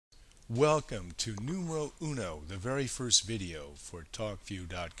Welcome to numero uno, the very first video for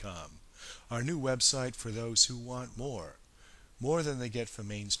talkview.com, our new website for those who want more than they get from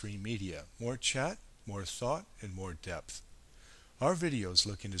mainstream media, more chat, more thought, and more depth. Our videos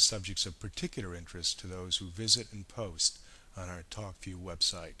look into subjects of particular interest to those who visit and post on our TalkView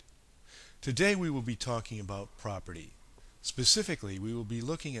website. Today we will be talking about property. Specifically, we will be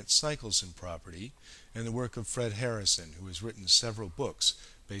looking at cycles in property and the work of Fred Harrison, who has written several books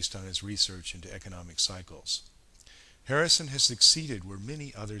based on his research into economic cycles. Harrison has succeeded where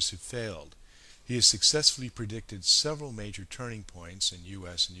many others have failed. He has successfully predicted several major turning points in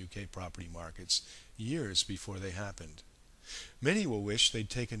U.S. and U.K. property markets years before they happened. Many will wish they'd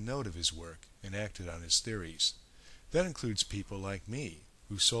taken note of his work and acted on his theories. That includes people like me,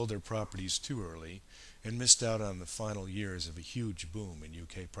 who sold their properties too early and missed out on the final years of a huge boom in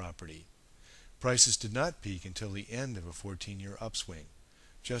UK property. Prices did not peak until the end of a 14-year upswing,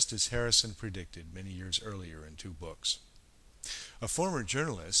 just as Harrison predicted many years earlier in two books. A former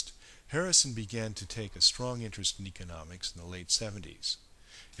journalist, Harrison began to take a strong interest in economics in the late 70s.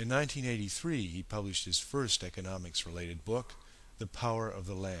 In 1983, he published his first economics-related book, The Power of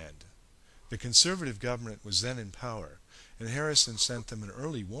the Land. The conservative government was then in power, and Harrison sent them an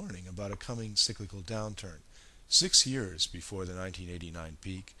early warning about a coming cyclical downturn, 6 years before the 1989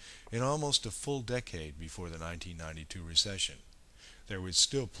 peak and almost a full decade before the 1992 recession. There was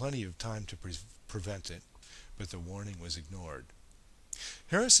still plenty of time to prevent it, but the warning was ignored.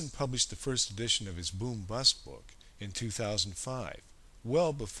 Harrison published the first edition of his boom-bust book in 2005,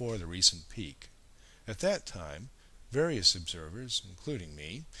 well before the recent peak. At that time, various observers, including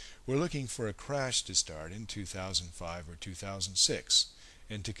me, were looking for a crash to start in 2005 or 2006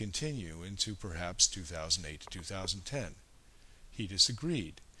 and to continue into perhaps 2008 to 2010. He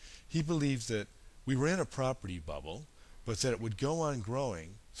disagreed. He believed that we were in a property bubble, but that it would go on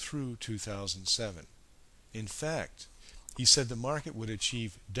growing through 2007. In fact, he said the market would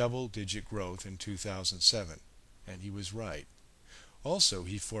achieve double-digit growth in 2007, and he was right. Also,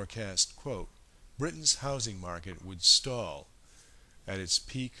 he forecast, quote, Britain's housing market would stall at its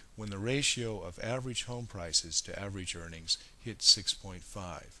peak when the ratio of average home prices to average earnings hit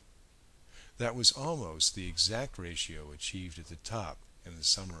 6.5. That was almost the exact ratio achieved at the top in the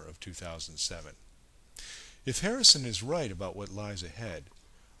summer of 2007. If Harrison is right about what lies ahead,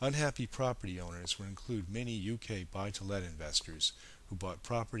 unhappy property owners will include many UK buy-to-let investors who bought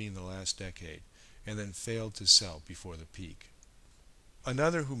property in the last decade and then failed to sell before the peak.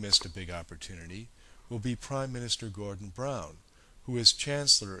 Another who missed a big opportunity will be Prime Minister Gordon Brown, who as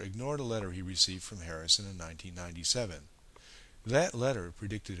Chancellor ignored a letter he received from Harrison in 1997. That letter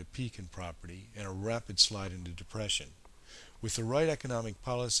predicted a peak in property and a rapid slide into depression. With the right economic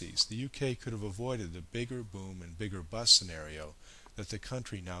policies, the UK could have avoided the bigger boom and bigger bust scenario that the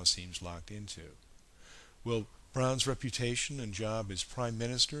country now seems locked into. Will Brown's reputation and job as Prime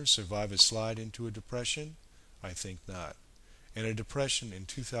Minister survive a slide into a depression? I think not. And a depression in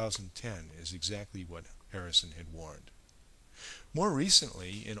 2010 is exactly what Harrison had warned. More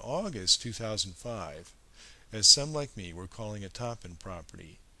recently, in August 2005, as some like me were calling a top in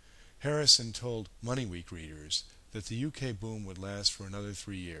property, Harrison told Money Week readers that the UK boom would last for another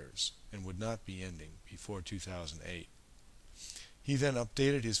 3 years and would not be ending before 2008. He then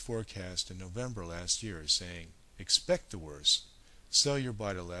updated his forecast in November last year, saying, expect the worst, sell your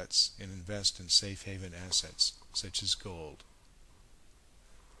buy-to-lets and invest in safe haven assets such as gold.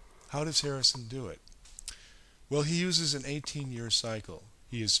 How does Harrison do it? Well, he uses an 18-year cycle.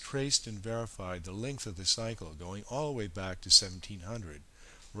 He has traced and verified the length of the cycle going all the way back to 1700,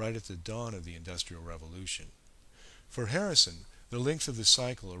 right at the dawn of the Industrial Revolution. For Harrison, the length of the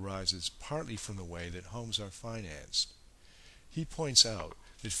cycle arises partly from the way that homes are financed. He points out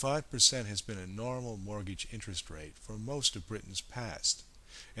that 5% has been a normal mortgage interest rate for most of Britain's past,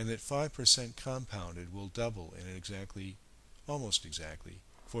 and that 5% compounded will double in almost exactly,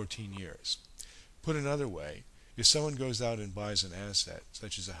 14 years. Put another way, if someone goes out and buys an asset,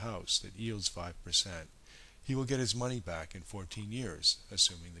 such as a house, that yields 5%, he will get his money back in 14 years,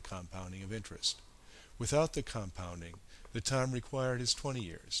 assuming the compounding of interest. Without the compounding, the time required is 20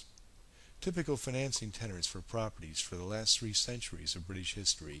 years. Typical financing tenors for properties for the last 3 centuries of British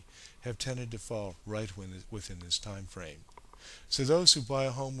history have tended to fall right within this time frame. So those who buy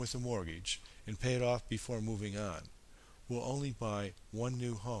a home with a mortgage and pay it off before moving on will only buy one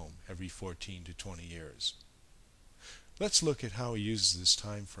new home every 14 to 20 years. Let's look at how he uses this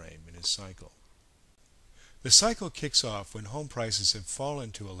time frame in his cycle. The cycle kicks off when home prices have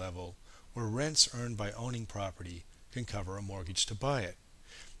fallen to a level where rents earned by owning property can cover a mortgage to buy it.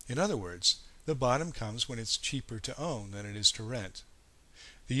 In other words, the bottom comes when it's cheaper to own than it is to rent.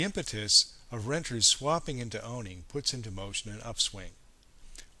 The impetus of renters swapping into owning puts into motion an upswing.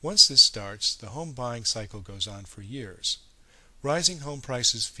 Once this starts, the home buying cycle goes on for years. Rising home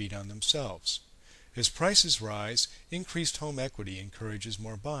prices feed on themselves. As prices rise, increased home equity encourages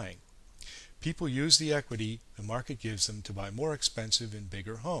more buying. People use the equity the market gives them to buy more expensive and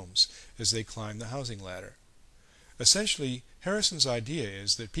bigger homes as they climb the housing ladder. Essentially, Harrison's idea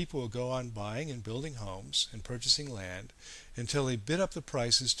is that people will go on buying and building homes and purchasing land until they bid up the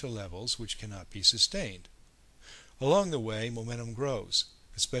prices to levels which cannot be sustained. Along the way, momentum grows,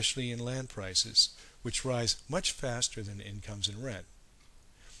 especially in land prices, which rise much faster than incomes and rent.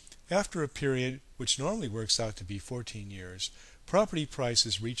 After a period which normally works out to be 14 years, property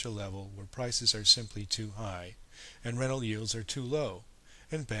prices reach a level where prices are simply too high and rental yields are too low,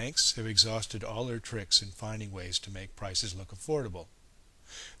 and banks have exhausted all their tricks in finding ways to make prices look affordable.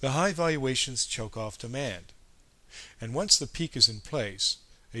 The high valuations choke off demand, and once the peak is in place,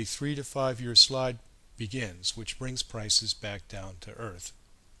 a 3 to 5 year slide begins, which brings prices back down to earth.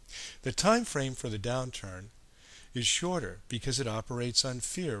 The time frame for the downturn is shorter because it operates on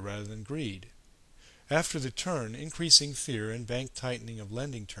fear rather than greed. After the turn, increasing fear and bank tightening of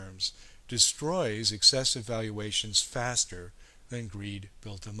lending terms destroys excessive valuations faster than greed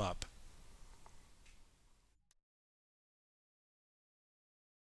built them up.